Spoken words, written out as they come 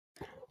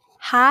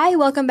Hi,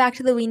 welcome back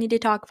to the We Need to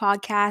Talk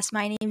podcast.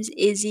 My name's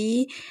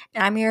Izzy,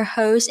 and I'm your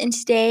host. And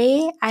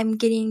today I'm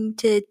getting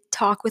to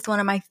talk with one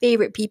of my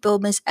favorite people,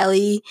 Miss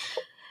Ellie.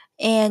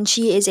 And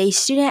she is a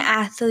student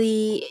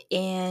athlete,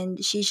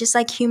 and she's just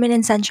like human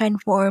in sunshine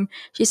form.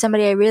 She's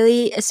somebody I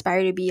really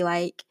aspire to be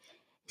like.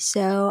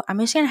 So I'm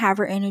just going to have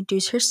her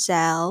introduce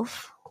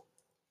herself.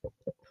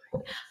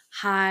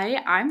 Hi,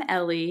 I'm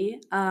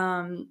Ellie.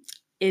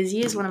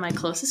 Izzy is one of my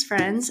closest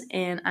friends,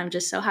 and I'm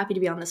just so happy to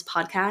be on this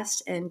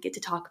podcast and get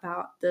to talk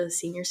about the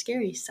senior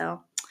scaries.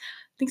 So,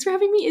 thanks for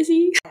having me,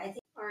 Izzy.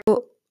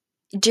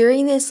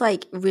 During this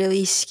like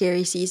really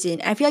scary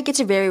season, I feel like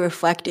it's a very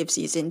reflective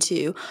season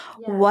too.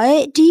 Yeah.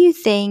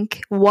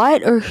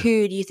 What or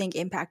who do you think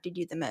impacted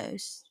you the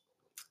most?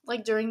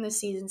 Like during the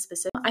season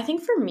specific, I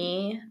think for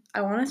me,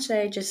 I want to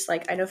say just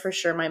like I know for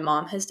sure my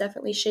mom has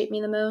definitely shaped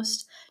me the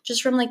most,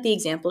 just from like the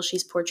example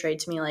she's portrayed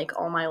to me like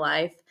all my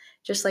life,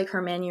 just like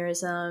her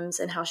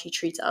mannerisms and how she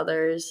treats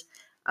others.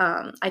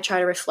 I try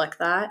to reflect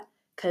that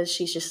because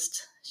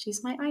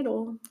she's my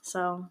idol.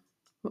 So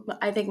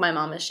I think my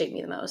mom has shaped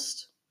me the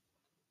most.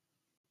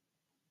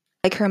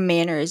 Like her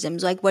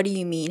mannerisms, like what do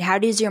you mean? How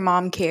does your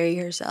mom carry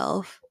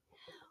herself?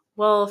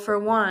 Well, for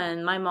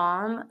one, my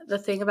mom, the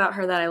thing about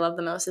her that I love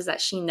the most is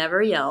that she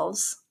never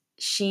yells.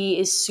 She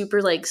is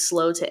super like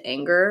slow to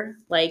anger.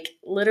 Like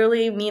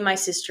literally me and my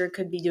sister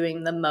could be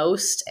doing the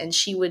most and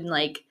she would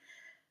like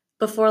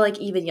before like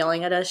even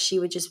yelling at us, she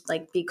would just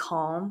like be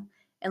calm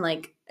and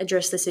like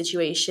address the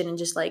situation and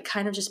just like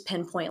kind of just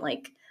pinpoint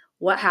like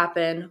what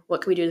happened,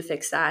 what can we do to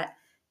fix that,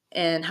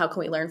 and how can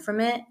we learn from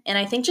it. And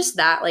I think just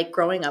that like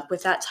growing up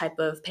with that type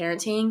of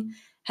parenting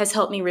has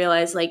helped me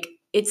realize like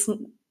it's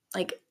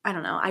like I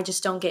don't know, I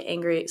just don't get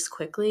angry as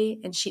quickly,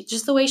 and she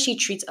just the way she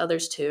treats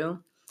others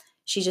too.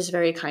 She's just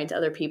very kind to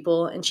other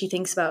people, and she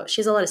has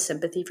a lot of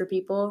sympathy for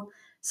people.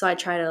 So I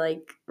try to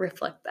like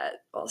reflect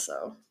that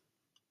also.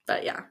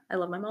 But yeah, I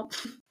love my mom.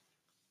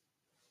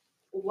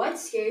 What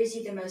scares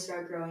you the most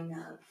about growing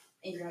up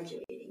and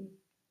graduating?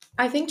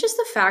 I think just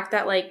the fact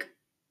that like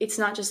it's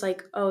not just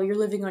like, oh, you're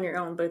living on your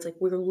own, but it's like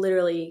we're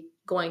literally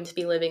going to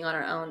be living on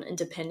our own and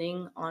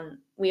depending on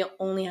we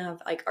only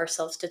have like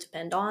ourselves to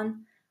depend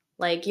on.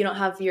 Like you don't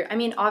have your I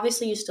mean,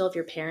 obviously you still have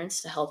your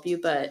parents to help you,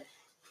 but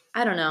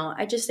I don't know.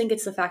 I just think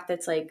it's the fact that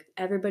it's like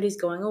everybody's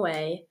going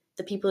away.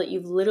 The people that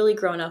you've literally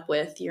grown up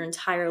with your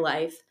entire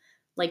life,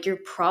 like you're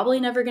probably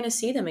never going to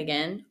see them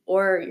again,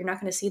 or you're not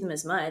going to see them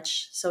as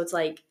much. So it's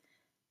like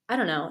I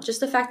don't know, just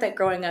the fact that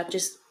growing up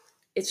just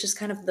it's just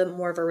kind of the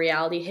more of a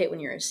reality hit when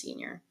you're a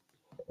senior.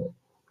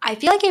 I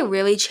feel like it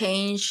really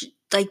changed,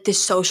 like the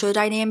social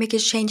dynamic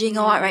is changing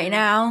a lot right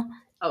now.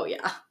 Oh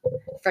yeah,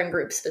 friend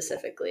group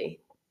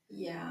specifically.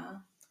 Yeah.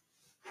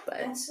 But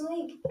That's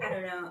like, I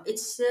don't know, it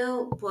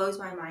still blows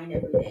my mind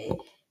every day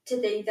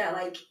to think that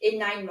like in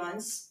 9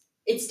 months,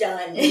 it's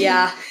done.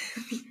 yeah,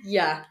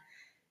 yeah,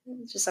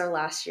 it's just our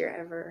last year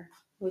ever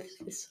with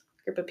this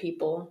group of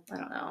people. I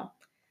don't know.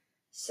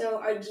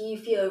 So, do you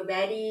feel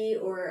ready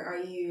or are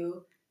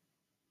you?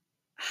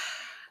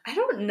 I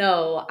don't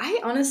know.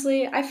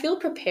 I feel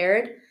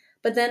prepared,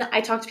 but then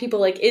I talk to people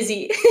like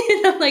Izzy,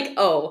 and I'm like,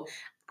 oh,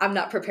 I'm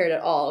not prepared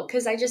at all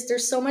because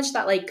there's so much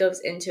that like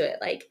goes into it.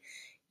 Like,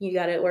 you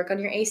got to work on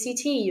your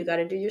ACT, you got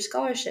to do your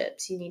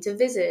scholarships, you need to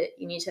visit,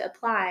 you need to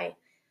apply,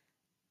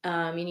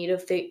 you need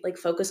to like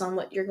focus on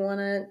what you're going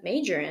to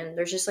major in.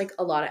 There's just like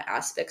a lot of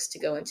aspects to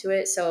go into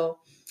it. So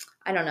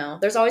I don't know.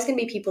 There's always going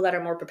to be people that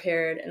are more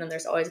prepared, and then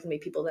there's always going to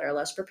be people that are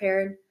less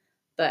prepared.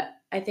 But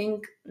I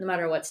think no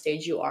matter what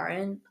stage you are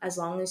in, as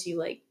long as you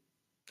like,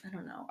 I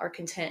don't know, are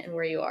content in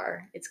where you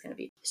are, it's going to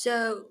be.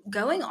 So,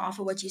 going off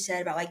of what you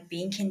said about like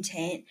being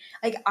content,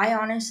 like I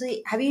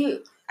honestly, have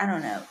you, I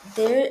don't know,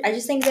 I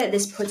just think that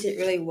this puts it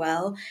really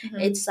well.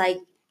 Mhm. It's like,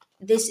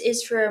 this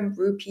is from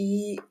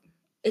Rupi,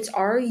 it's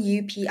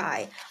RUPI.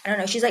 I don't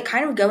know, she's like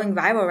kind of going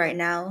viral right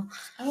now.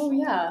 Oh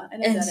yeah, I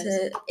know And, that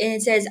is. and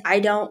it says, I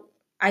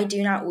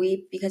do not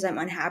weep because I'm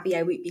unhappy.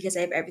 I weep because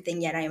I have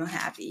everything, yet I am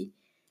unhappy.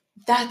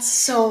 That's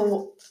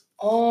so.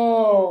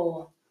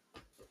 Oh,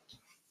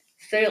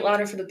 say it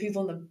louder for the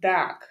people in the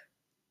back.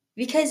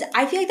 Because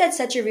I feel like that's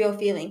such a real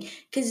feeling.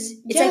 Because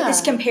it's like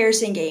this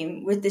comparison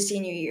game with the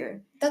senior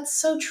year. That's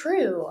so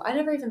true. I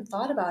never even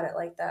thought about it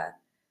like that.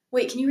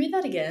 Wait, can you read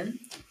that again?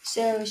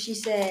 So she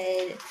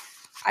said,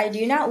 I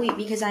do not weep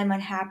because I'm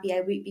unhappy.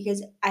 I weep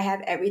because I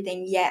have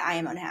everything, yet I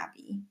am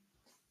unhappy.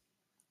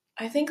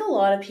 I think a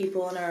lot of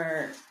people in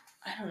our,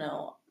 I don't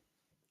know,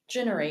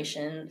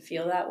 generation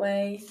feel that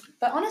way.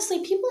 But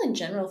honestly, people in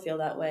general feel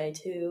that way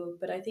too.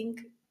 But I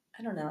think,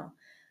 I don't know.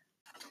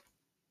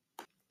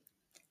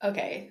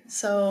 Okay,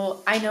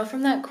 so I know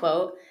from that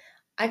quote,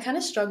 I kind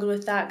of struggled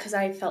with that because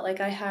I felt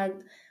like I had,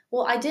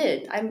 well, I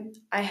did.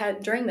 I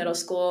had during middle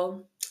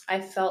school,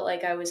 I felt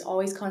like I was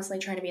always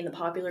constantly trying to be in the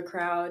popular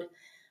crowd.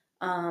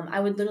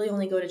 I would literally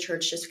only go to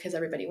church just because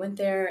everybody went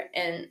there,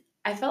 and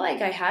I felt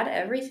like I had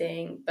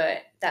everything, but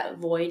that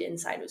void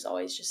inside was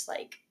always just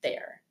like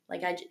there.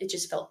 Like it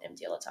just felt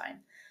empty all the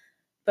time.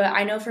 But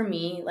I know for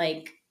me,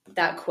 like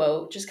that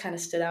quote just kind of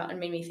stood out and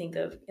made me think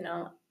of,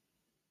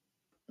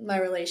 my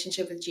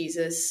relationship with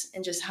Jesus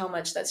and just how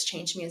much that's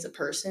changed me as a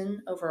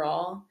person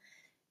overall,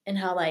 and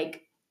how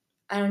like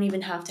I don't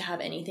even have to have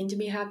anything to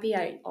be happy.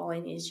 All I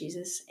need is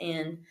Jesus.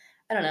 And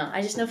I don't know.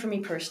 I just know for me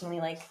personally,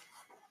 like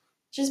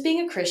just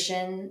being a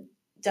Christian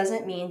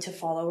doesn't mean to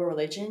follow a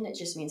religion. It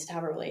just means to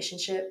have a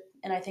relationship.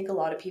 And I think a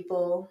lot of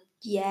people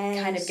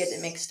kind of get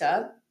it mixed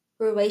up.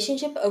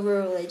 Relationship over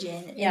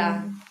religion.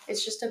 Yeah.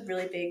 It's just a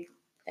really big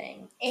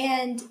thing.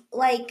 And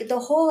like the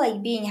whole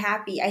like being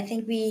happy, I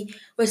think we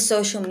with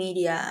social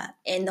media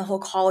and the whole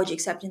college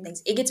acceptance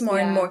things, it gets more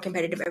and more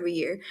competitive every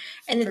year.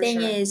 And the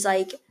thing is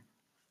like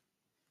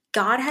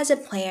God has a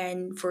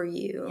plan for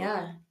you.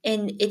 Yeah.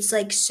 And it's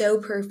like so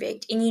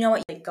perfect. And you know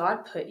what? Like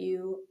God put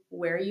you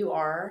where you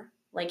are.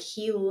 Like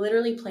he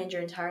literally planned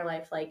your entire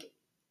life. Like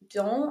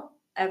don't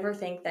ever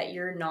think that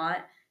you're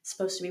not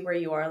supposed to be where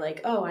you are.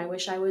 Like, oh, I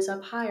wish I was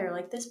up higher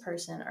like this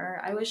person,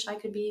 or I wish I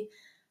could be,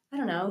 I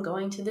don't know,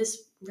 going to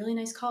this really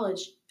nice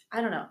college. I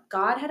don't know.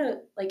 God had a,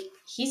 like,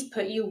 he's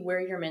put you where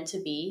you're meant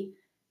to be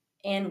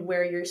and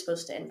where you're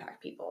supposed to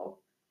impact people.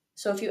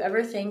 So if you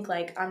ever think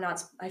like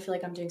I feel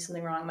like I'm doing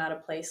something wrong, I'm out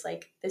of place,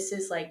 like this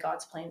is like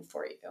God's plan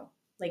for you.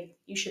 Like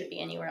you shouldn't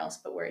be anywhere else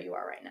but where you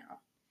are right now.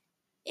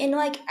 And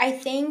like I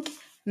think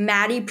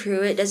Maddie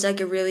Pruitt does like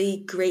a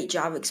really great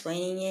job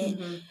explaining it.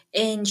 Mm-hmm.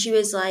 And she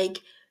was like,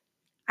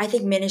 I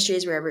think ministry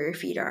is wherever your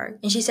feet are.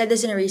 And she said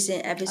this in a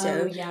recent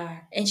episode. Oh, yeah.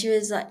 And she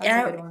was like,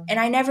 and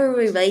I never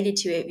related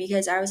to it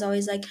because I was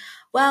always like,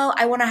 well,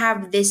 I want to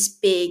have this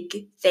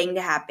big thing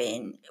to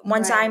happen.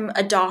 Once I'm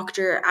a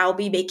doctor, I'll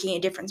be making a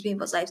difference in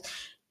people's lives.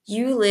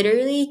 You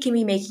literally can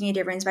be making a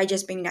difference by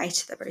just being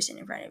nice to the person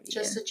in front of you.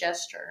 Just a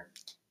gesture.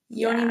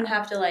 You don't even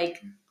have to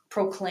like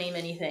proclaim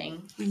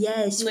anything.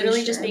 Yes,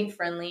 literally just being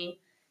friendly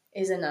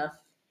is enough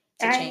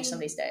to change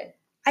somebody's day.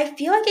 I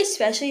feel like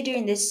especially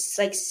during this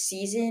like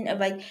season of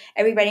like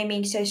everybody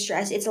being so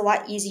stressed, it's a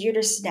lot easier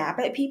to snap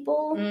at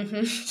people.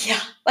 Mm-hmm. Yeah.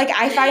 Like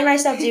I find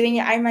myself doing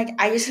it. I'm like,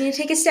 I just need to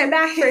take a step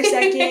back for a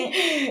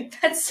second.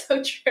 That's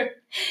so true. You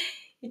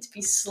need to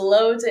be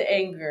slow to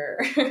anger.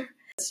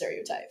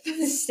 Stereotype.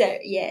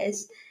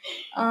 Yes.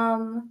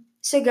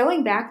 So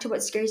going back to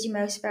what scares you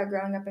most about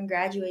growing up and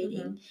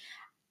graduating,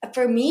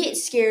 for me, it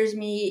scares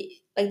me.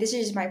 Like, this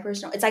is just my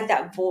personal, it's like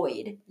that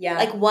void. Yeah.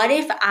 Like, what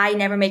if I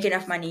never make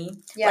enough money?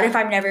 Yeah. What if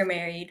I'm never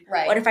married?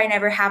 Right. What if I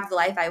never have the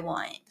life I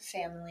want? The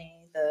family,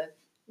 the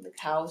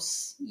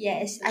house.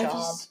 Yes. The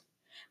job.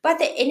 But at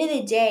the end of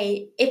the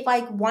day, if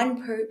like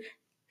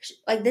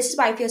like this is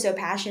why I feel so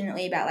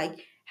passionately about like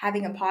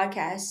having a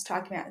podcast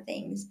talking about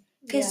things.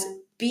 Because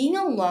being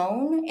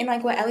alone and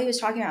like what Ellie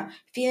was talking about,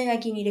 feeling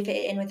like you need to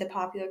fit in with the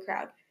popular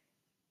crowd,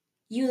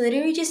 you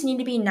literally just need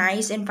to be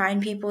nice and find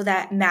people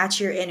that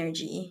match your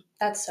energy.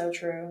 That's so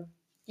true.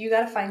 You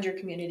got to find your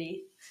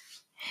community.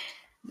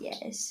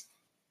 Yes.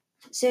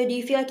 So do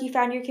you feel like you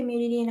found your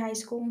community in high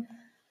school?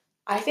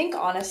 I think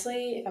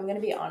honestly, if I'm going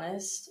to be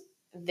honest,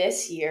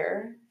 this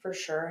year for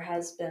sure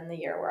has been the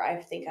year where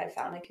I think I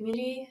found my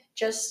community.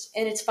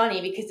 And it's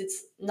funny because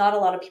it's not a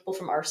lot of people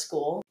from our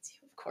school,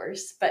 of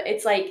course, but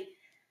it's like,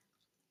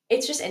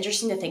 it's just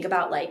interesting to think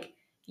about like,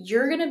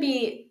 you're going to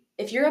be,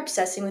 if you're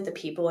obsessing with the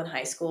people in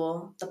high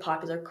school, the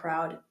popular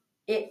crowd,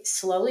 it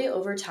slowly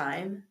over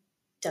time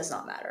does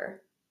not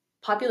matter.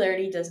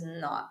 Popularity does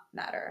not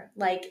matter.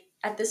 Like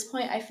at this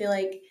point, I feel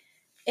like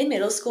in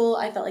middle school,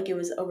 I felt like it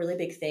was a really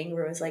big thing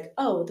where it was like,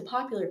 oh, the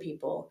popular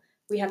people,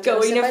 we have to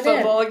go to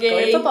football game.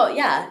 Go to football,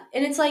 yeah.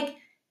 And it's like,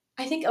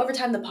 I think over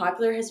time, the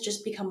popular has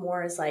just become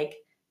more as like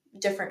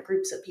different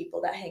groups of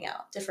people that hang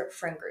out, different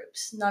friend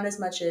groups, not as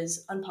much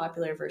as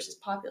unpopular versus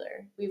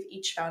popular. We've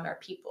each found our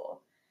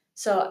people.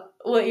 So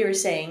what you were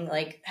saying,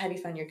 like, have you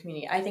found your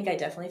community? I think I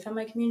definitely found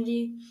my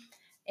community.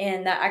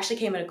 And that actually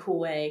came in a cool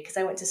way because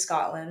I went to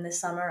Scotland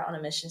this summer on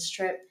a missions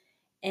trip.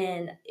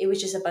 And it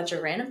was just a bunch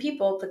of random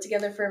people put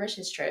together for a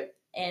missions trip.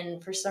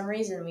 And for some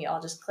reason, we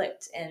all just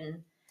clicked.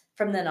 And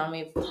from then on,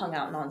 we've hung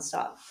out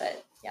nonstop.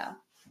 But yeah.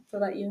 What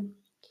about you?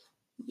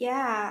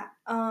 Yeah.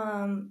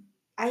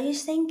 I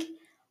just think,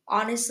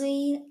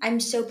 honestly, I'm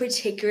so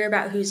particular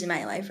about who's in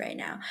my life right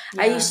now.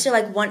 Yeah. I used to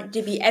like want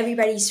to be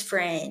everybody's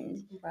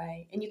friend.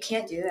 Right. And you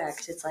can't do that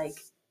because it's like,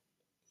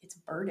 it's a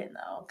burden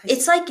though.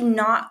 It's like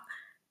not,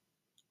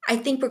 I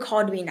think we're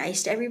called to be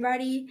nice to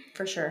everybody.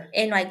 For sure.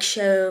 And like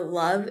show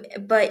love.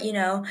 But, you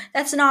know,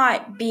 that's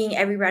not being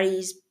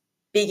everybody's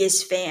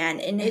biggest fan.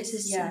 And it's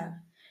just,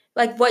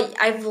 like what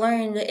I've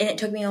learned, and it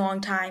took me a long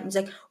time, is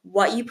like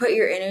what you put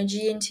your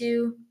energy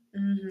into,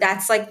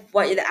 that's like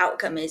what the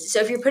outcome is.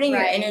 So if you're putting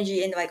your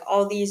energy into like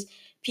all these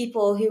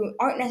people who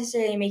aren't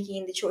necessarily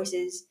making the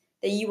choices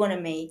that you want to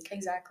make.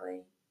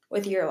 Exactly.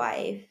 With your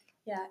life.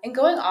 Yeah. And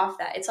going off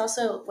that, it's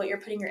also what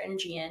you're putting your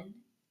energy in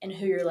and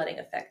who you're letting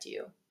affect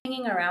you.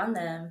 Hanging around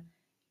them,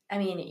 I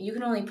mean, you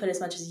can only put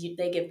as much as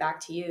they give back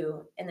to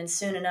you. And then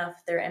soon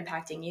enough, they're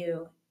impacting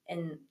you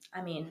and,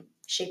 I mean,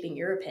 shaping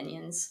your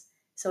opinions.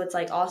 So it's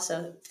like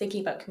also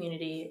thinking about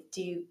community,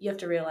 you have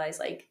to realize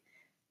like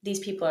these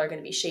people are going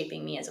to be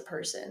shaping me as a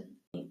person.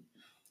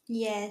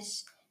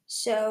 Yes.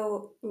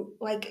 So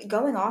like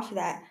going off of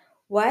that,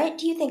 What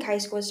do you think high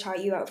school has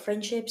taught you about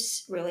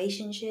friendships,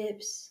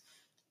 relationships?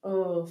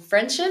 Oh,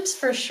 friendships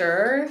for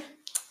sure.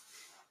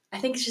 I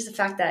think it's just the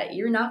fact that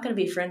you're not going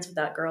to be friends with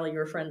that girl you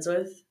were friends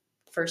with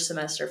first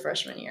semester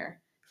freshman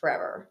year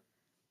forever.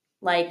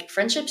 Like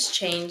friendships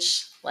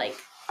change like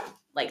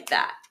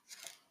that.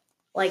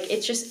 Like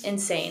it's just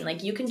insane.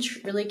 Like you can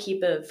really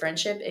keep a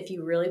friendship if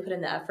you really put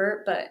in the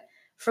effort, but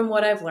from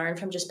what I've learned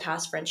from just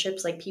past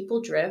friendships, like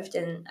people drift,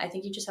 and I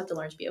think you just have to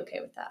learn to be okay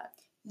with that.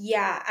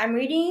 Yeah, I'm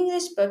reading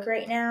this book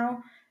right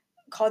now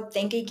called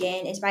Think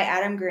Again. It's by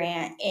Adam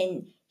Grant,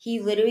 and he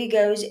literally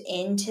goes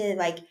into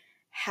like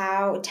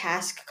how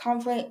task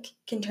conflict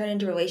can turn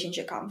into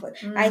relationship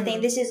conflict. I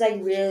think this is like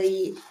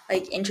really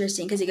like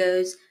interesting because it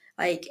goes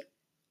like,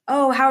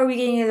 oh, how are we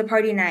getting to the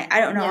party tonight? I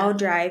don't know. Yeah. I'll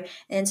drive.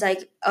 And it's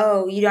like,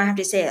 oh, you don't have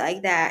to say it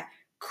like that.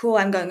 Cool,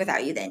 I'm going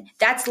without you then.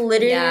 That's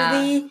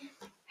literally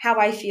how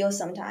I feel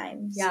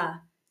sometimes. Yeah.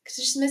 Because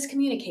there's just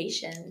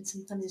miscommunication.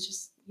 Sometimes it's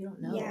just, you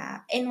don't know. Yeah.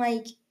 And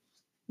like,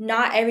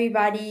 not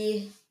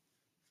everybody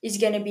is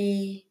going to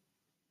be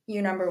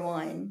your number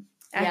one.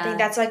 I think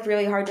that's like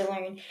really hard to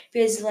learn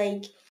because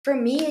like for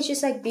me it's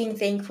just like being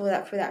thankful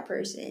that for that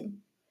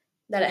person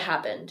that it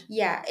happened.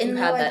 Yeah, and you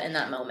had that in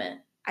that moment.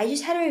 I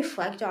just had to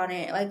reflect on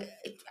it. Like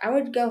I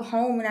would go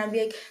home and I'd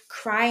be like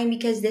crying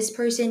because this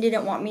person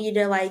didn't want me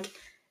to like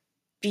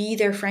be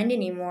their friend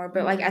anymore.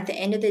 But like at the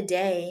end of the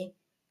day,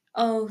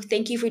 oh,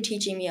 thank you for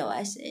teaching me a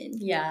lesson.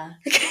 Yeah.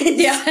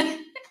 Yeah.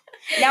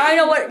 Now I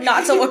know what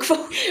not to look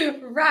for.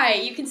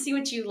 Right. You can see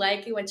what you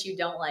like and what you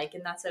don't like,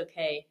 and that's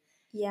okay.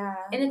 Yeah.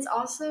 And it's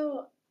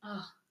also,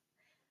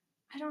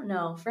 I don't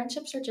know.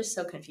 Friendships are just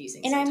so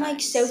confusing. And sometimes. I'm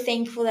like so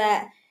thankful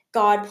that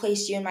God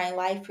placed you in my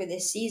life for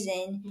this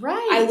season.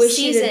 Right. I wish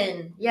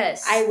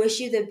yes. I wish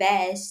you the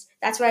best.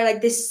 That's why like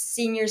this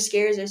senior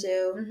scares are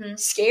so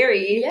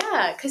scary.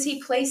 Yeah, because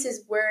he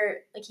places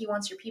where like he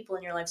wants your people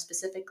in your life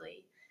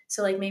specifically.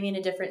 So like maybe in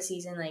a different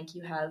season, like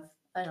you have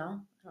I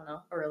don't know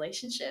a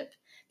relationship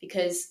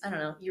because I don't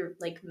know you're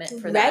like meant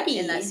for that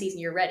in that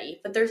season. You're ready,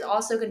 but there's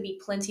also going to be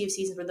plenty of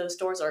seasons where those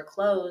doors are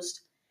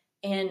closed,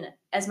 and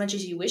as much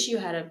as you wish you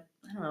had a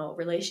I don't know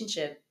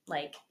relationship,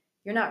 like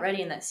you're not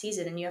ready in that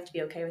season, and you have to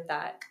be okay with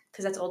that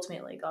because that's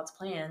ultimately God's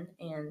plan,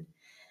 and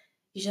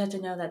you just have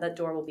to know that that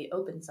door will be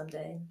open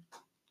someday.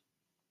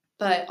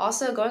 But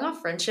also going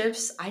off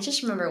friendships, I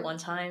just remember one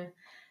time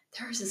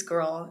there was this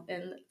girl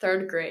in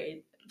third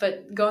grade,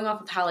 but going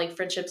off of how like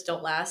friendships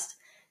don't last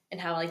and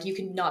how like you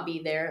can not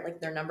be there,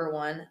 like they're number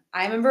one.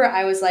 I remember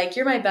I was like,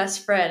 "You're my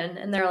best friend,"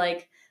 and they're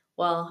like,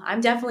 "Well, I'm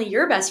definitely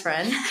your best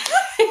friend." Like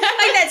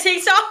that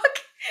TikTok.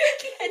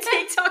 That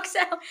TikTok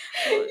sound.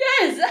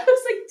 Yes, I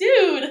was like,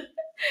 dude,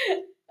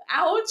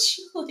 ouch.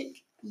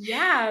 Like,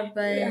 yeah,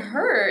 but it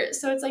hurt.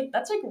 So it's like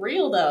that's like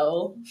real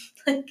though.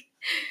 Like.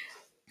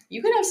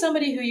 You could have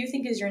somebody who you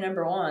think is your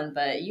number one,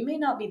 but you may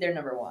not be their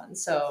number one.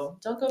 So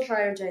don't go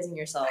prioritizing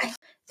yourself.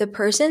 The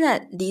person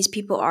that these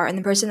people are and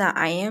the person that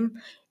I am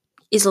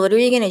is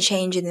literally going to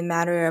change in the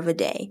matter of a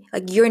day.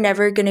 Like you're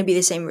never going to be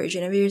the same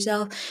version of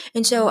yourself.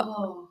 And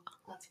so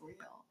that's real.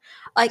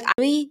 Like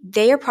actually,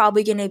 they are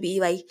probably going to be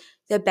like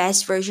the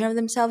best version of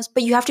themselves,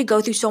 but you have to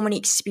go through so many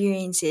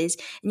experiences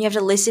and you have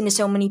to listen to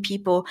so many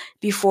people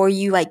before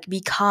you like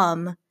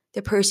become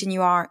the person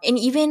you are. And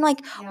even like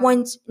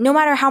once, no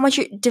matter how much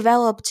you're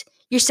developed,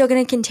 you're still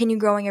going to continue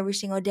growing every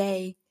single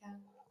day.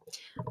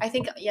 Yeah. I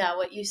think,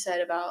 what you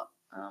said about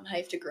how you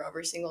have to grow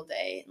every single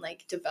day and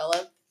like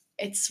develop,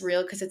 it's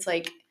real because it's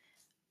like,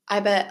 I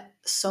bet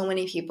so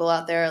many people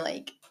out there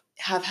like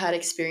have had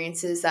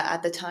experiences that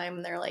at the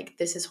time they're like,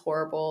 this is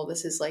horrible.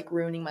 This is like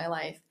ruining my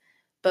life.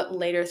 But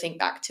later think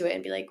back to it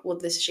and be like, well,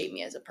 this shaped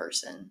me as a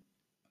person.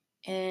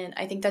 And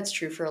I think that's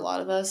true for a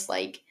lot of us.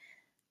 Like,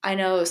 I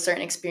know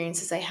certain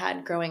experiences I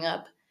had growing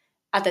up.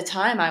 At the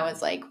time, I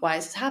was like, why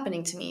is this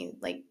happening to me?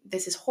 Like,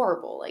 this is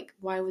horrible. Like,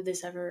 why would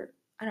this ever,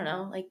 I don't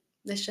know, like,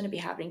 this shouldn't be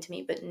happening to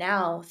me. But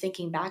now,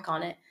 thinking back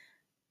on it,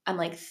 I'm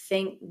like,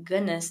 thank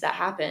goodness that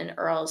happened,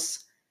 or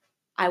else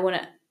I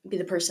wouldn't be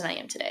the person I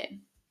am today.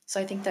 So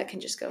I think that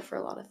can just go for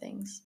a lot of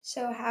things.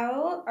 So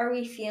how are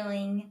we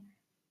feeling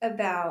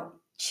about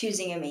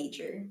choosing a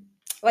major?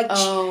 Like,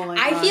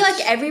 I feel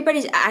like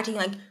everybody's acting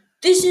like,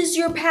 this is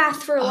your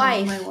path for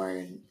life. Oh, my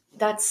word.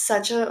 That's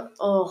such a,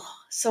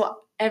 so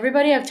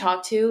everybody I've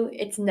talked to,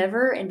 it's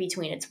never in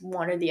between. It's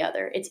one or the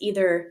other. It's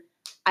either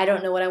I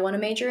don't know what I want to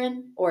major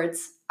in, or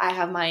it's I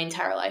have my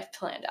entire life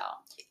planned out.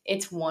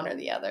 It's one or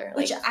the other.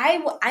 Which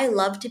I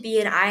love to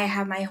be, and I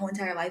have my whole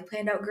entire life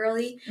planned out,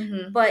 girly.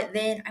 Mm-hmm. But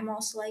then I'm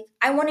also like,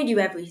 I want to do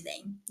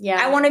everything. Yeah.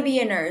 I want to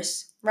be a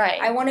nurse. Right.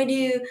 I want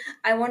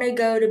to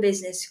go to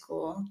business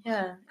school.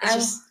 Yeah. It's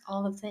just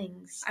all the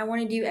things. I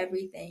want to do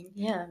everything.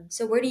 Yeah.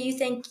 So where do you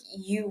think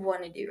you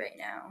want to do right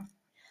now?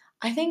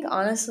 I think,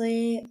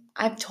 honestly,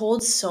 I've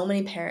told so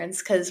many parents,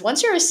 because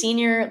once you're a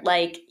senior,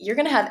 like, you're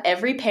going to have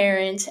every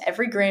parent,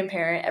 every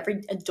grandparent,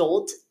 every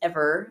adult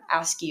ever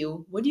ask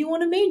you, what do you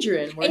want to major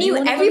in?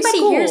 Everybody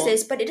hears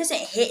this, but it doesn't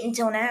hit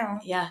until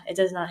now. Yeah, it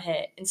does not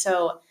hit. And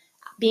so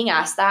being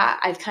asked that,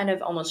 I've kind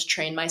of almost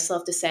trained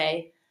myself to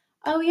say,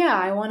 oh yeah,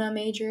 I want to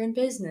major in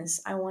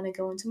business. I want to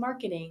go into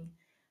marketing.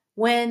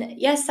 When,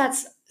 yes,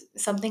 that's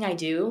something I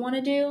do want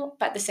to do,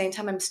 but at the same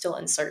time, I'm still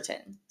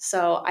uncertain.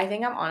 So I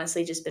think I've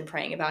honestly just been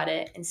praying about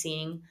it and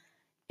seeing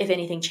if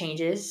anything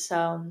changes.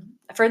 So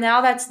for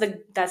now, that's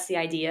the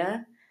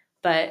idea,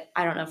 but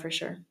I don't know for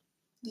sure.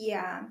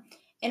 Yeah.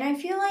 And I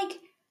feel like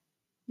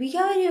we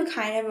go to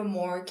kind of a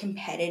more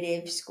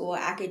competitive school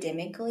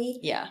academically.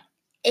 Yeah.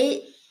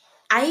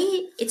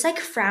 It's like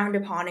frowned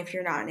upon if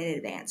you're not in an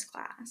advanced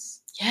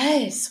class.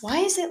 Yes. Why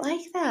is it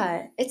like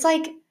that? It's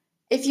like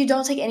if you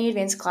don't take any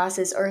advanced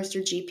classes or if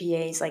your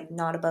GPA is like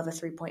not above a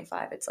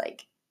 3.5, it's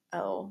like,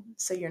 oh,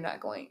 so you're not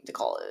going to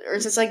college. Or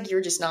it's just like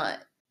you're just not.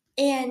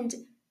 And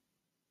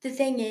the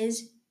thing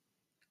is,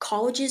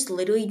 colleges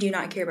literally do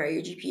not care about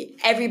your GPA.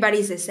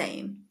 Everybody's the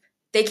same.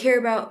 They care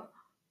about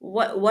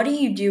what are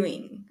you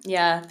doing?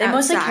 Yeah. They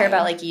mostly care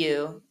about outside. like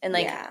you and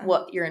like Yeah.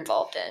 what you're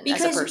involved in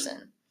as a Because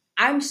person.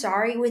 I'm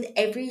sorry, with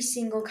every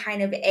single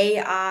kind of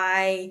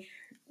AI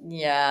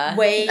Yeah.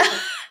 way,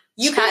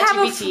 you could have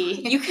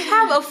ChatGPT. you could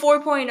have a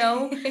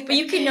 4.0, but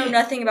you could know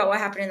nothing about what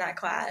happened in that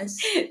class.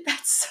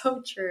 That's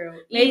so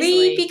true. Maybe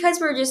Easily. because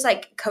we're just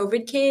like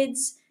COVID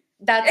kids.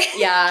 That's,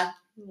 yeah,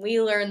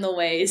 we learn the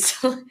ways.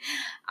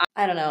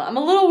 I don't know. I'm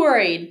a little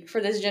worried for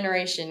this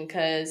generation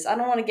because I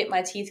don't want to get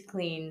my teeth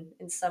clean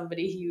and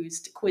somebody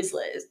used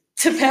Quizlet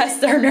to pass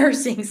their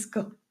nursing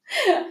school.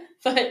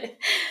 But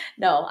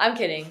no, I'm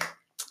kidding.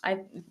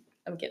 I'm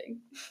kidding.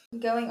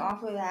 Going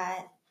off of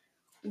that,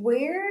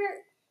 where,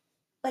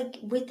 like,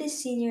 with the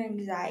senior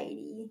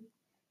anxiety,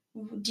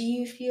 do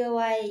you feel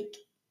like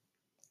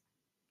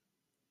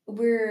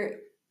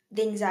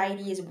the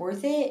anxiety is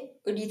worth it,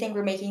 or do you think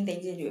we're making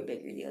things into a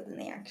bigger deal than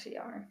they actually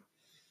are?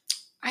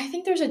 I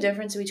think there's a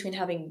difference between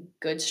having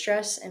good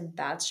stress and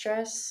bad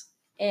stress.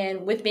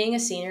 And with being a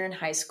senior in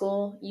high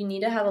school, you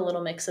need to have a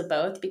little mix of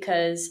both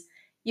because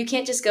you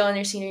can't just go in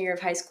your senior year of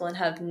high school and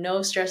have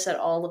no stress at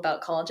all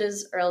about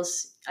colleges, or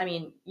else, I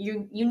mean,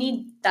 you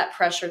need that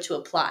pressure to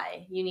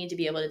apply. You need to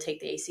be able to take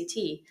the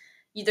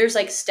ACT. There's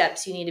like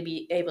steps you need to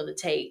be able to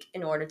take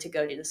in order to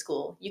go to the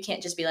school. You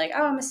can't just be like,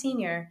 oh, I'm a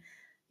senior.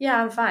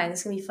 Yeah, I'm fine. This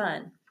is going to be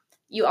fun.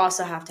 You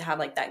also have to have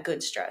like that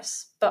good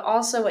stress. But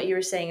also what you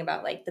were saying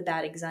about like the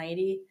bad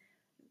anxiety,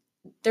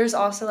 there's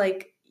also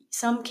like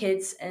some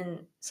kids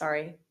and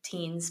sorry,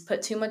 teens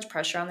put too much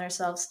pressure on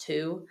themselves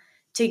too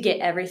to get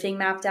everything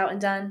mapped out and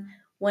done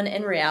when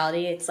in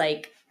reality it's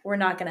like we're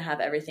not going to have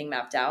everything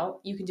mapped out.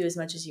 You can do as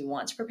much as you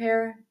want to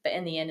prepare, but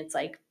in the end it's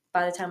like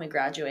by the time we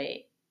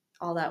graduate,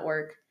 all that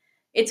work,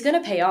 it's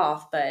going to pay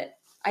off, but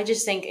I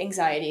just think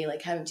anxiety,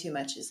 like having too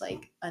much is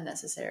like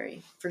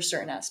unnecessary for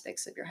certain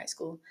aspects of your high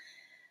school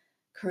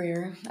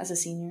career as a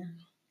senior.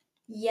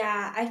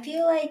 Yeah, I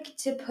feel like,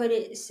 to put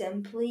it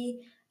simply,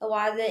 a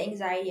lot of the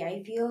anxiety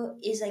I feel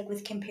is like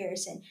with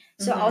comparison.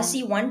 So I'll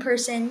see one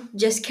person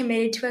just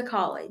committed to a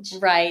college.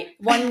 Right.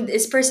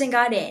 This person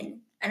got in,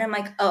 and I'm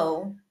like,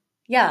 oh,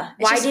 Yeah.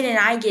 why didn't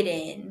I get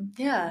in?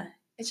 Yeah.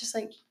 It's just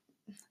like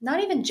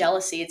not even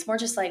jealousy. It's more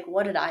just like,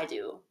 what did I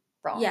do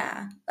wrong?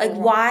 Yeah, like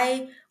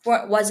why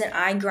wasn't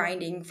I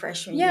grinding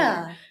freshman year?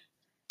 Yeah.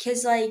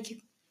 Because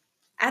like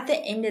at the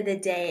end of the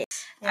day,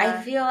 Yeah.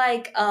 I feel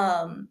like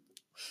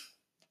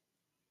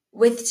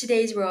with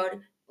today's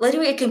world,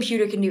 literally a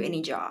computer can do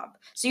any job.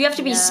 So you have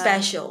to be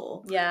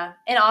special. Yeah.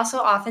 And also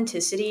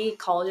authenticity.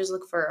 Colleges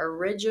look for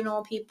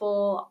original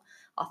people,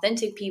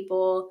 authentic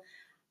people.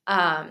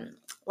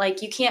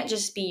 Like you can't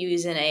just be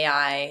using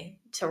AI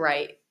to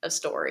write a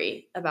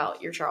story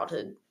about your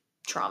childhood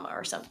trauma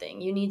or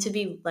something. You need to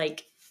be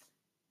like,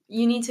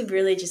 you need to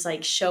really just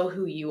like show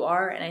who you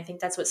are. And I think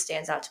that's what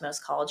stands out to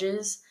most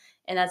colleges.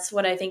 And that's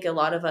what I think a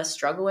lot of us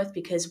struggle with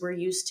because we're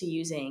used to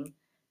using,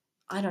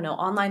 I don't know,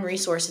 online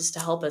resources to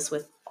help us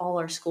with all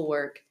our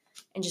schoolwork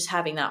and just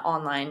having that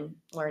online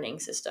learning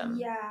system.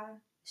 Yeah.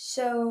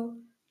 So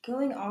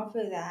going off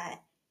of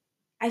that,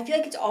 I feel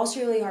like it's also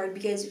really hard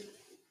because,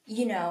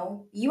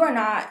 you are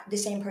not the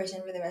same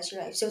person for the rest of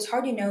your life. So it's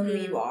hard to know who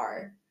you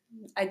are.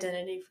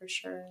 Identity for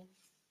sure.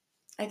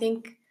 I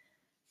think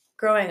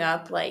growing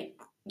up, like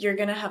you're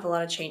gonna have a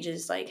lot of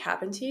changes like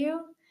happen to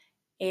you,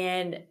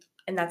 and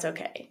that's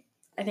okay.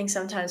 I think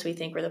sometimes we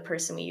think we're the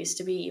person we used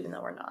to be, even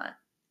though we're not,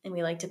 and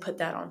we like to put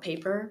that on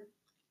paper.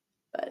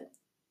 But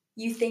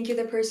You think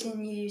you're the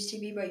person you used to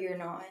be, but you're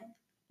not.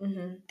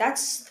 mm-hmm.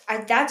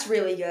 That's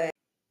really good.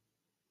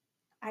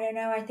 I don't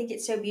know. I think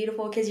it's so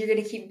beautiful because you're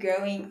gonna keep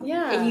growing.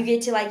 Yeah. And you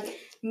get to like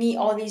meet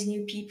all these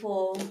new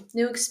people,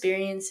 new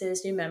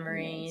experiences, new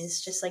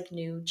memories, just like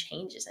new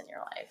changes in your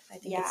life. I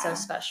think it's so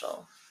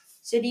special.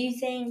 So do you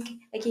think,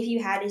 like, if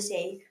you had to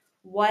say,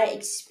 what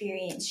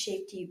experience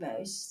shaped you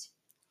most?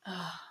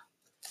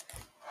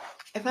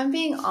 If I'm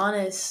being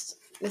honest,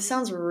 this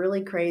sounds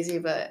really crazy,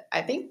 but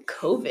I think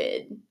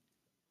COVID,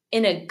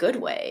 in a good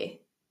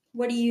way.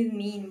 What do you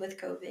mean with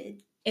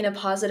COVID? In a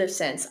positive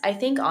sense. I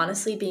think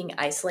honestly being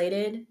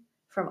isolated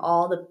from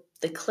all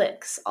the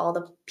cliques, all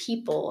the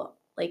people,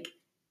 like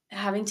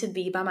having to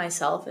be by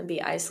myself and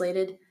be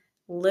isolated,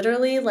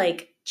 literally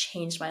like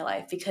changed my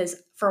life,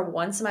 because for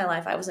once in my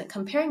life, I wasn't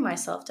comparing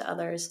myself to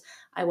others.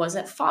 I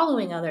wasn't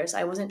following others.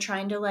 I wasn't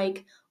trying to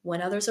like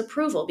win others'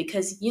 approval,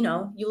 because, you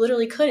know, you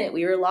literally couldn't.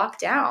 We were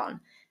locked down.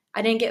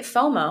 I didn't get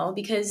FOMO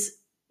because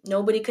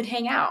nobody could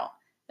hang out.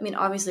 I mean,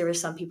 obviously there were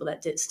some people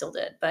that still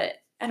did, but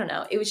I don't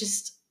know. It was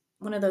just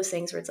one of those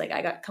things where it's like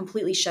I got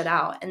completely shut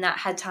out, and that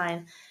had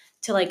time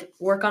to like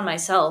work on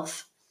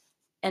myself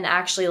and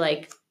actually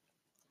like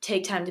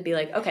take time to be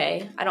like,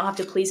 okay, I don't have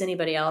to please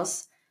anybody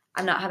else.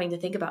 I'm not having to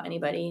think about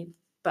anybody,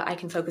 but I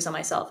can focus on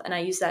myself. And I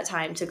use that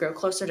time to grow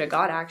closer to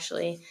God,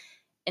 actually,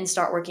 and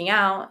start working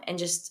out and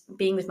just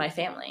being with my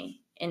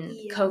family. And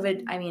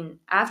COVID, I mean,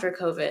 after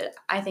COVID,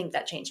 I think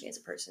that changed me as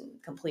a person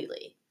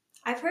completely.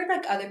 I've heard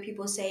like other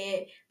people say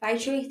it, but I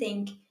truly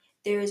think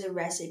there is a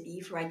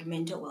recipe for like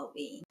mental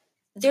well-being.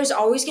 There's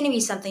always going to be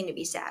something to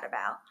be sad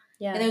about.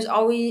 Yeah. And there's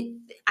always,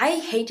 I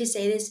hate to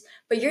say this,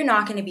 but you're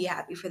not going to be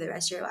happy for the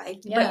rest of your life.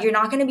 Yeah. But you're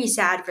not going to be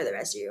sad for the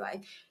rest of your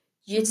life.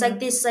 It's like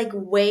this like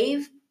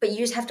wave, but you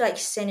just have to like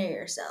center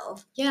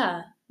yourself.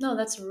 Yeah. No,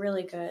 that's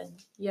really good.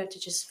 You have to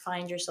just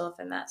find yourself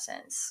in that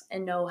sense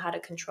and know how to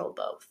control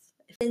both.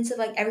 Sense of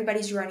like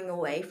everybody's running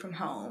away from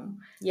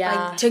home.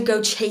 Yeah. Like to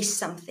go chase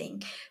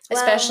something.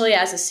 Especially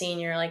as a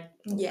senior, like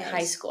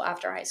high school,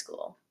 after high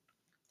school.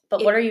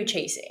 But what are you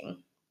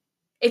chasing?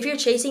 If you're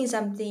chasing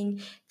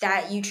something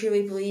that you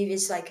truly believe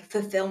is like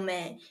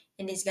fulfillment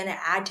and is going to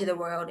add to the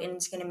world and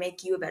it's going to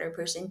make you a better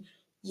person,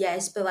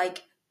 yes, but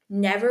like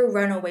never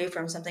run away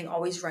from something,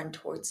 always run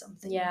towards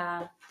something.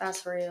 Yeah,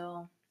 that's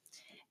real.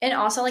 And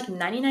also like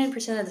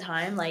 99% of the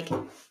time, like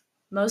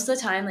most of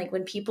the time, like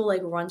when people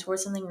like run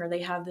towards something or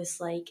they have this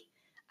like,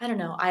 I don't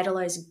know,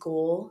 idolized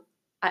goal,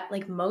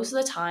 like most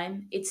of the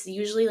time, it's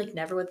usually like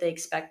never what they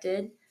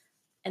expected.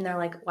 And they're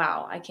like,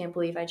 wow, I can't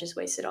believe I just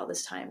wasted all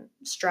this time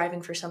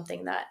striving for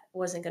something that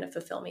wasn't going to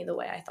fulfill me the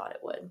way I thought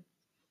it would.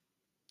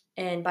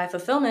 And by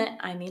fulfillment,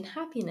 I mean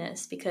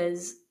happiness,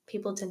 because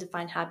people tend to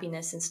find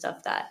happiness in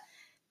stuff that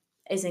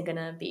isn't going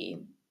to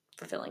be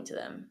fulfilling to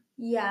them.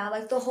 Yeah,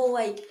 like the whole,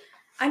 like,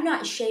 I'm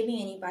not shaming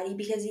anybody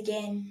because,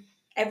 again,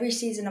 every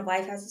season of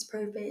life has its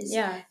purpose.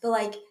 Yeah. But,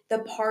 like, the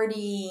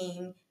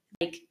partying.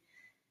 Like,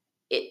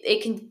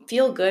 it can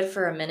feel good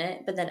for a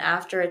minute, but then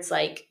after it's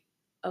like,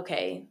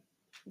 okay,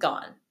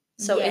 gone.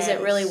 So is it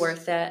really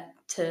worth it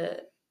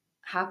to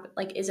happen?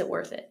 Like, is it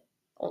worth it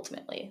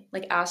ultimately?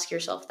 Like, ask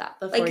yourself that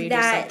before you do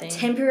something. Like that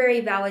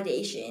temporary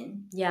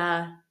validation.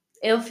 Yeah.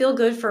 It'll feel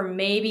good for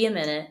maybe a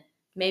minute.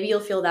 Maybe you'll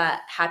feel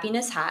that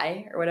happiness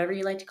high or whatever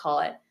you like to call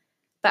it.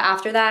 But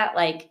after that,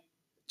 like,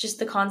 just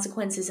the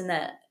consequences and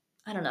that,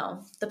 I don't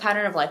know, the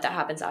pattern of life that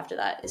happens after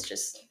that is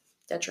just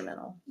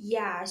detrimental.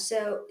 Yeah,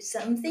 so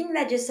something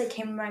that just like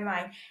came to my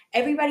mind,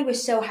 everybody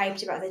was so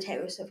hyped about the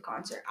Taylor Swift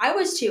concert. I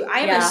was too. I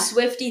am a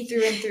Swiftie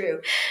through and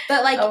through.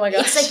 But like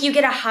it's like you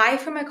get a high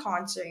from a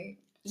concert.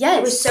 Yes.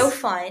 It was so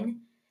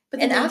fun.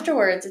 But then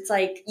afterwards it's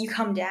like you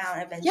come down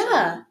eventually.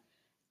 Yeah.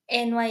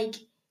 And like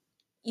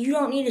you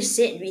don't need to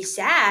sit and be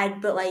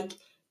sad, but like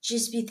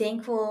just be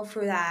thankful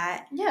for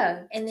that.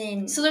 Yeah. And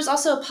then so there's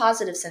also a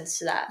positive sense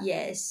to that.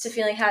 Yes. To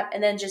feeling happy.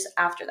 And then just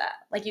after that,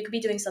 like you could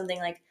be doing something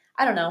like,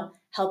 I don't know,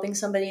 helping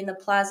somebody in the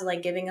plaza,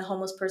 like giving a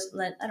homeless person,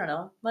 like, I don't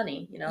know,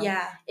 money, you know?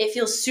 Yeah. It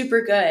feels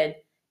super good.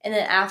 And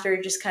then after,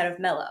 just kind of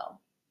mellow.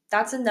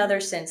 That's another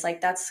sense.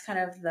 Like, that's kind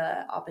of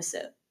the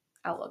opposite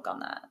outlook on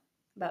that,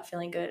 about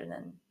feeling good and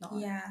then not.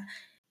 Yeah.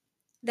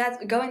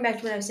 That's going back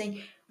to what I was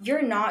saying.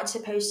 You're not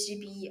supposed to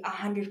be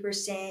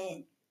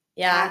 100%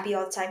 happy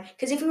all the time.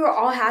 Because if we were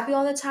all happy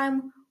all the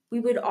time,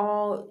 we would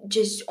all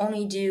just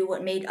only do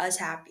what made us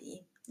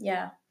happy.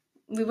 Yeah.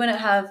 We wouldn't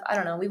have, I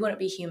don't know, we wouldn't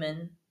be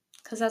human.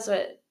 Because that's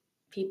what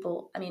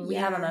people, I mean, we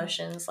have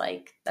emotions.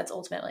 Like, that's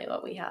ultimately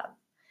what we have.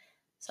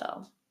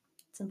 So,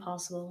 it's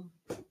impossible.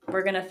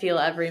 We're going to feel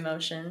every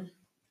emotion.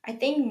 I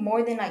think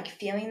more than, like,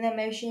 feeling the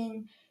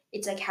emotion,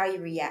 it's, like, how you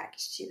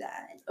react to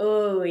that.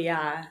 Oh,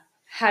 yeah.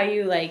 How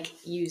you,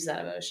 like, use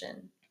that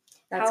emotion.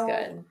 That's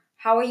good.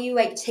 How are you,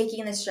 like,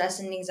 taking the stress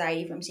and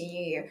anxiety from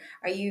senior year?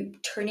 Are you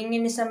turning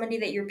into somebody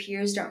that your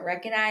peers don't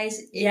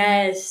recognize?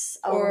 Yes.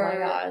 Oh, my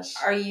gosh.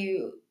 Are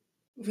you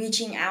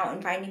reaching out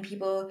and finding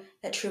people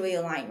that truly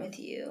align with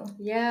you?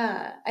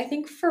 Yeah. I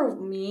think for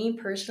me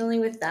personally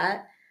with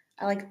that,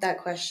 I like that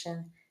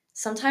question.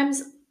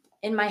 Sometimes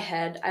in my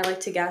head, I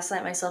like to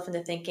gaslight myself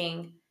into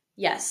thinking,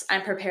 yes,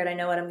 I'm prepared. I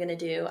know what I'm going to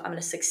do. I'm going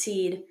to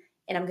succeed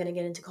and I'm going to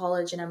get into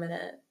college and I'm going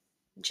to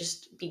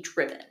just be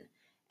driven.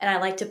 And I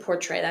like to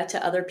portray that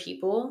to other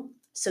people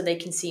so they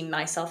can see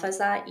myself as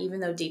that, even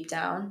though deep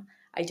down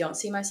I don't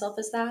see myself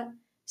as that.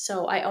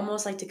 So I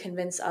almost like to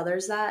convince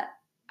others that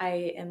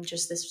I am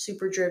just this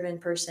super driven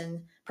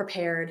person,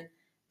 prepared,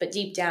 but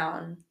deep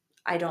down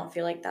I don't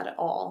feel like that at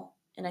all.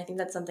 And I think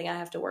that's something I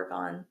have to work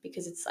on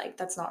because it's like,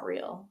 that's not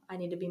real. I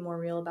need to be more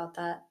real about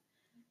that.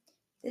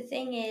 The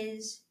thing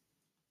is,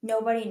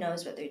 nobody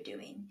knows what they're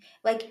doing.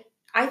 Like,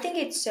 I think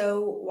it's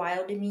so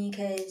wild to me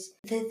because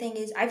the thing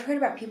is, I've heard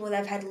about people that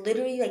have had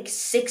literally like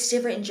 6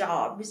 different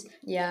jobs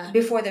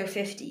before they're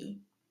 50.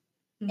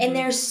 Mm-hmm. And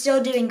they're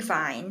still doing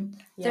fine.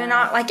 Yeah. They're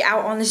not like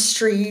out on the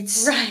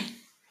streets. Right.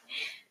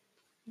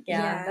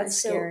 Yeah, that's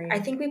scary. I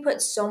think we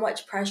put so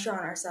much pressure on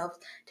ourselves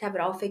to have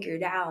it all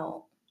figured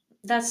out.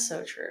 That's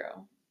so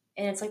true.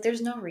 And it's like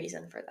there's no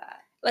reason for that.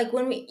 Like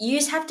you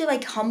just have to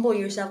like humble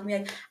yourself and be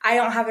like, I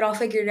don't have it all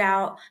figured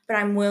out, but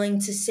I'm willing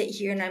to sit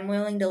here and I'm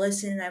willing to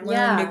listen and I'm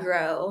willing to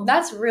grow.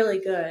 That's really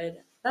good.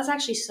 That's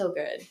actually so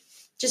good.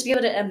 Just be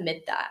able to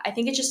admit that. I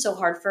think it's just so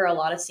hard for a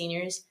lot of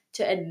seniors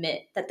to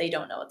admit that they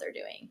don't know what they're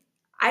doing.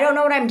 I don't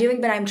know what I'm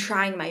doing, but I'm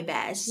trying my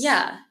best.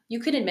 Yeah. You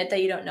could admit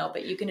that you don't know,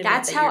 but you can admit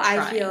That's that you're trying.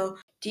 That's how I feel.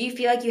 Do you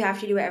feel like you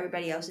have to do what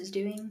everybody else is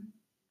doing?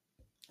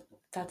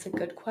 That's a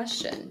good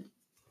question.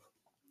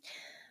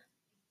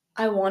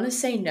 I want to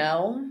say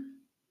no,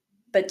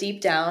 but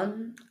deep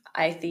down,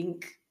 I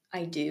think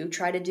I do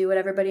try to do what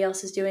everybody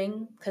else is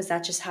doing because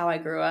that's just how I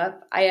grew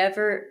up. I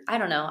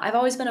don't know. I've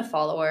always been a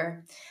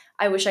follower.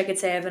 I wish I could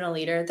say I've been a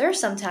leader. There are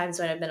some times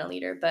when I've been a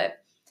leader, but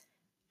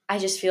I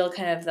just feel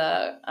kind of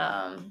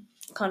the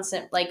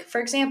constant, like, for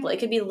example, it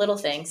could be little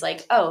things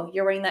like, oh,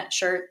 you're wearing that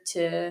shirt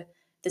to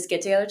this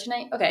get together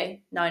tonight?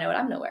 Okay, now I know what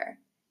I'm going to wear.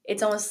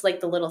 It's almost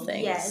like the little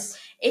things. Yes.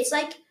 It's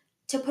like,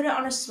 to put it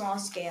on a small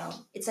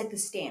scale, it's like the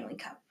Stanley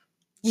Cup.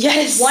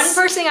 Yes. One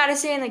person got a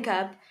Stanley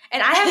Cup,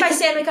 and I have my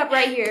Stanley Cup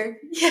right here.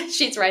 Yeah,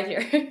 she's right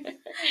here.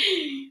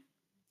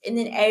 And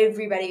then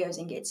everybody goes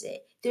and gets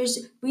it.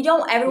 We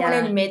don't ever want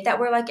to admit that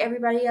we're like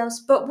everybody else,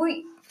 but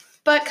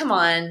come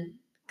on.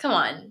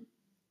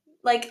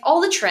 Like, all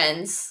the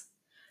trends,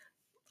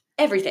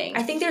 everything.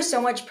 I think there's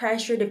so much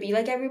pressure to be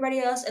like everybody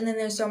else, and then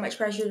there's so much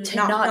pressure to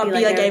not be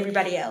like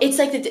everybody else. It's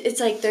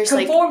like there's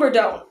conform or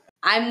don't.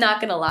 I'm not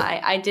gonna lie,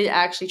 I did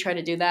actually try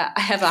to do that. I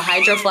have a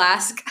hydro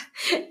flask,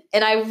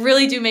 and I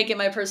really do make it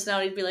my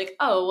personality to be like,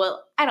 oh,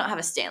 well, I don't have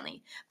a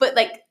Stanley. But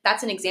like,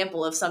 that's an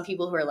example of some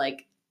people who are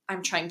like,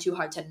 I'm trying too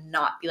hard to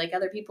not be like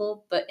other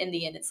people, but in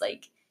the end, it's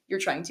like, you're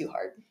trying too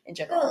hard in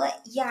general.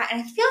 Well, yeah,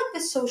 and I feel like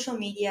with social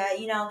media,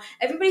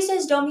 everybody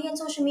says don't be on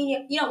social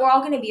media. We're all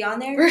going to be on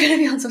there. We're going to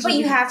be on social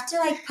media. But you have to,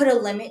 like, put a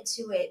limit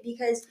to it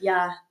because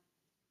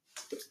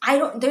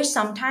there's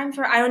sometimes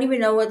where I don't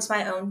even know what's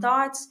my own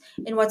thoughts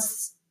and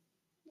what's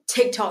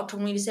TikTok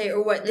told me to say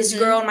or what this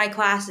girl in my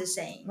class is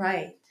saying.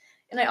 Right.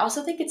 And I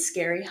also think it's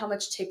scary how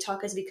much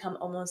TikTok has become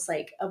almost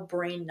like a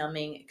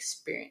brain-numbing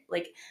experience.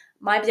 Like,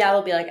 my dad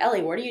will be like,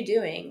 Ellie, what are you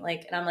doing?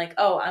 Like, and I'm like,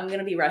 oh, I'm going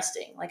to be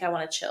resting. Like, I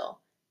want to chill.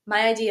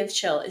 My idea of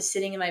chill is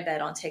sitting in my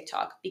bed on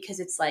TikTok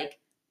because it's like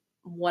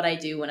what I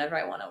do whenever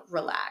I want to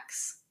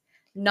relax.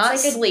 Not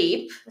it's like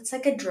sleep. It's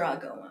like a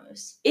drug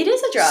almost. It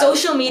is a drug.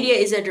 Social media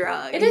is a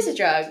drug. It is a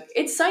drug.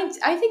 It's science.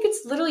 I think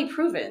it's literally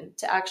proven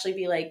to actually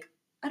be like,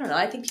 I don't know.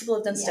 I think people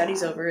have done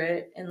studies over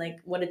it and like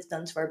what it's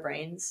done to our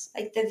brains.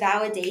 Like the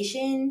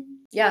validation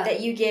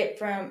that you get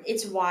from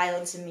it's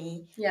wild to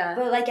me. Yeah.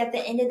 But like at the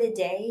end of the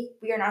day,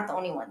 we are not the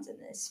only ones in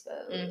this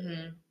boat.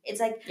 Mm-hmm.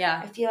 It's like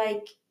I feel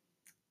like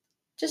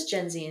just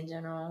Gen Z in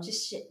general.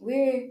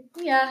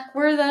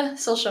 We're the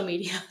social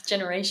media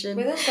generation.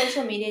 We're the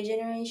social media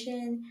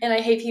generation. And I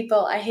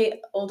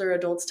hate older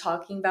adults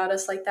talking about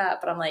us like that,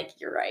 but I'm like,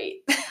 you're right.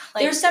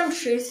 Like, there's some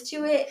truth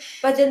to it,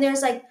 but then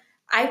there's like,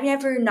 I've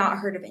never not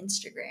heard of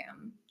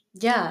Instagram.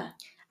 Yeah.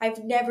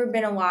 I've never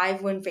been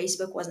alive when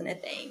Facebook wasn't a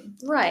thing.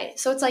 Right.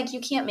 So it's like, you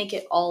can't make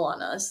it all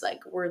on us.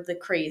 Like, we're the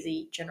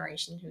crazy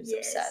generation who's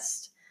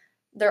obsessed.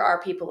 There are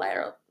people that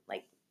are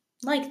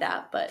like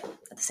that, but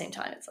at the same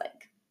time, it's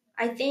like,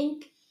 I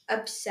think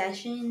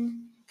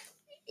obsession,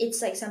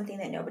 it's like something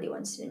that nobody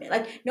wants to admit.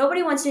 Like,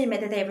 nobody wants to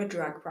admit that they have a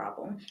drug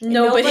problem.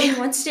 Nobody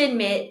wants to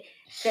admit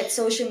that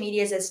social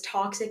media is as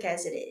toxic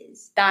as it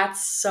is.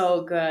 That's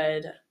so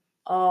good.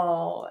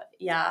 Oh,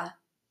 yeah.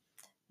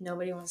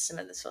 Nobody wants to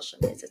admit that social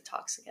media is as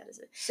toxic as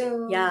it is.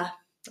 So, yeah,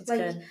 that's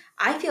good.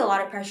 I feel a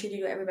lot of pressure to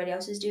do what everybody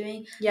else is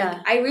doing. Yeah.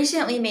 Like, I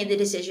recently made the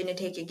decision to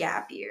take a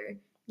gap year.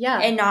 Yeah.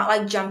 And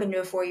not, jump into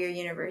a 4-year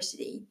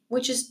university.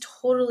 Which is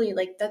totally,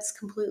 that's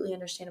completely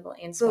understandable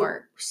and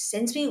smart. But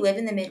since we live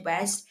in the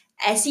Midwest,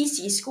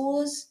 SEC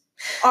schools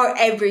are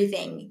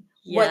everything.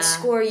 Yeah. What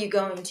school are you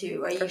going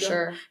to? Are you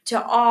going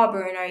to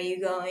Auburn? Are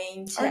you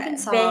going to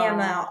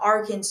Bama,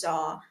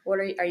 Arkansas?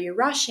 Are you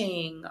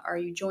rushing? Are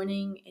you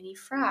joining any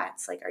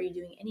frats? Are you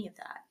doing any of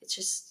that? It's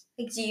just...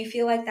 do you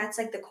feel like that's,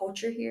 the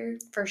culture here?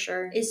 For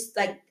sure. It's,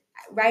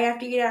 right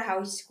after you get out of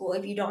high school,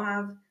 if you don't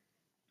have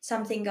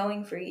something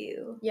going for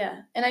you.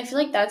 Yeah. And I feel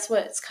like that's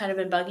what's kind of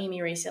been bugging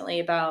me recently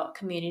about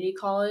community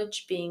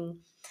college being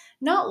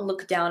not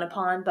looked down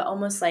upon, but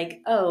almost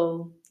like,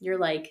 oh, you're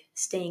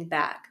staying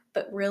back.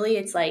 But really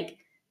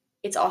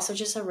it's also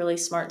just a really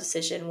smart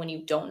decision when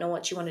you don't know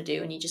what you want to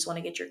do and you just want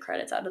to get your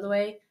credits out of the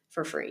way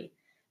for free.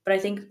 But I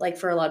think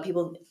for a lot of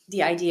people,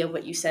 the idea of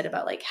what you said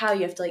about how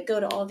you have to go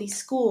to all these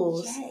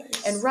schools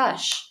and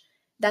rush,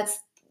 that's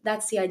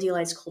the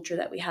idealized culture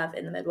that we have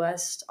in the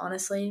Midwest,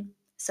 honestly.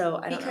 So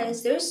I don't know.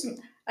 Because there's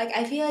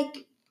I feel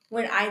like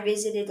when I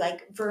visited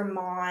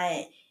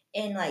Vermont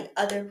and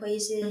other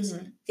places,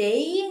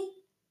 they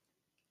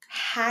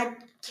had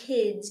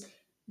kids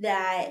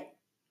that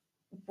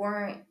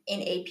weren't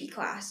in AP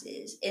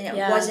classes, and it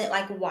Yeah. wasn't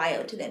like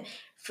wild to them.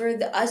 For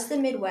us, the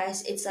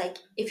Midwest, it's like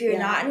if you're Yeah.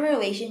 not in a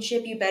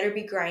relationship, you better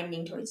be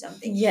grinding towards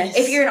something. Yes.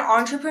 If you're an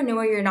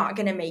entrepreneur, you're not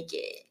gonna make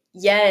it.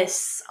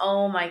 Yes.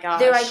 Oh my gosh.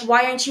 They're like,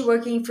 why aren't you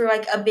working for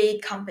like a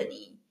big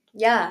company?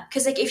 Yeah.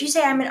 Because like if you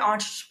say I'm an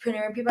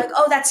entrepreneur, people are like,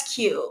 oh, that's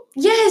cute.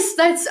 Yes,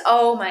 that's,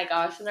 oh my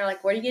gosh. And they're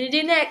like, what are you going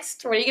to do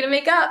next? What are you going to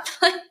make up?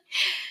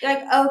 They're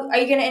like, oh, are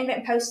you going to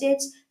invent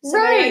Post-its?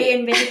 Somebody Right. already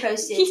invented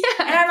Post-its.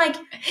 Yeah. And I'm like,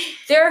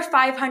 there are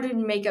 500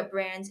 makeup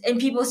brands, and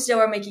people still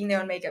are making their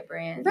own makeup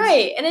brands.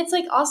 Right. And it's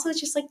like also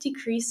just like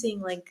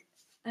decreasing, like,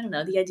 I don't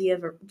know, the idea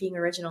of being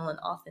original and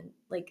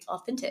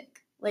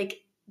authentic.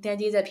 Like the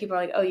idea that people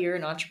are like, oh, you're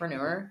an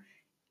entrepreneur.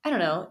 I don't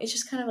know. It's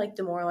just kind of like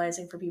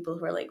demoralizing for people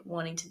who are like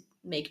wanting to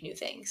make new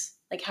things.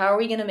 Like, how are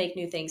we going to make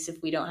new things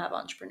if we don't have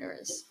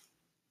entrepreneurs?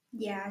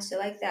 Yeah, so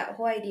like that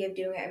whole idea of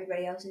doing what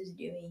everybody else is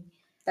doing.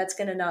 That's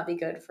going to not be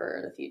good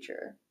for the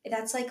future.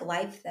 That's like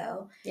life,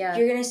 though. Yeah.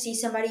 You're going to see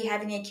somebody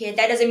having a kid.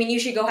 That doesn't mean you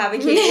should go have a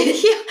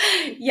kid.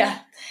 Yeah.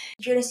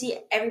 You're going to see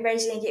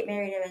everybody's going to get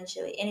married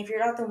eventually. And if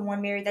you're not the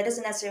one married, that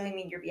doesn't necessarily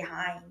mean you're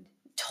behind.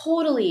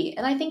 Totally.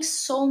 And I think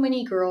so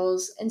many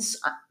girls and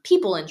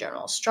people in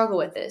general struggle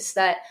with this,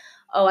 that,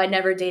 oh, I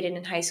never dated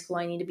in high school.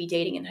 I need to be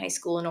dating in high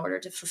school in order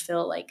to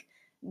fulfill like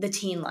the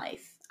teen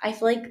life. I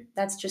feel like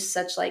that's just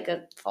such like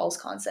a false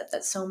concept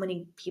that so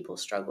many people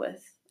struggle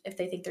with if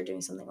they think they're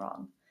doing something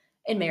wrong.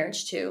 In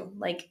marriage too.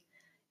 Like,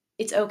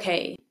 it's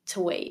okay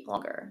to wait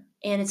longer.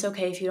 And it's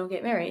okay if you don't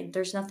get married.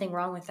 There's nothing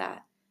wrong with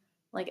that.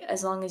 Like,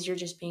 as long as you're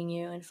just being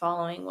you and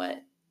following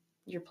what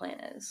your plan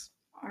is.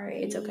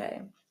 Alrighty. It's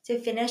okay. To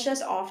finish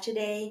us off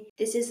today,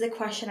 this is the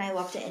question I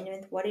love to end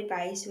with. What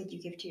advice would you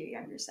give to your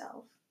younger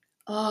self?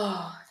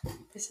 Oh,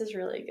 this is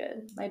really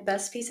good. My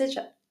best piece of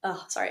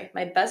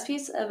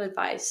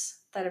advice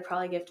that I'd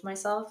probably give to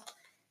myself,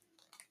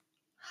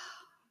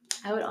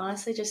 I would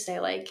honestly just say,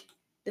 like,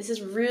 this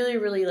is really,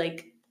 really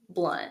like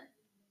blunt,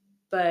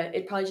 but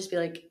it'd probably just be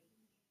like,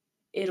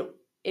 it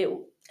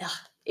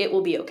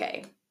will be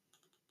okay.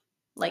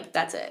 Like,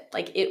 that's it.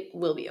 Like, it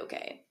will be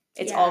okay.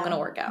 It's all gonna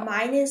work out.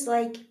 Mine is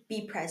like,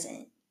 be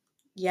present.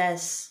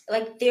 Yes.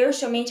 Like, there are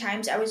so many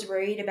times I was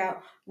worried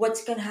about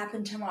what's gonna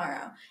happen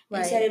tomorrow,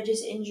 instead of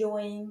just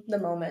enjoying the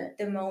moment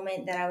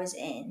that I was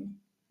in.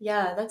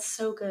 Yeah, that's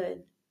so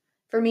good.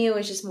 For me, it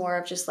was just more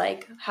of just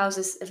like, how's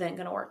this event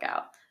gonna work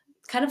out?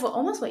 Kind of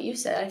almost what you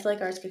said. I feel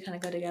like ours could kind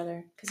of go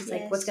together, because it's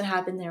like, what's gonna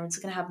happen there? What's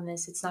gonna happen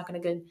this? It's not gonna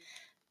good.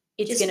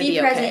 It's just gonna be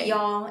okay. present,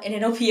 y'all, and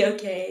it'll be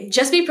okay.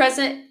 Just be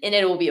present, and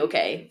it will be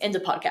okay. End the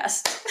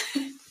podcast.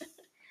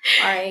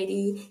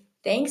 Alrighty.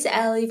 Thanks,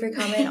 Ellie, for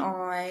coming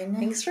on.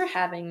 Thanks for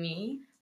having me.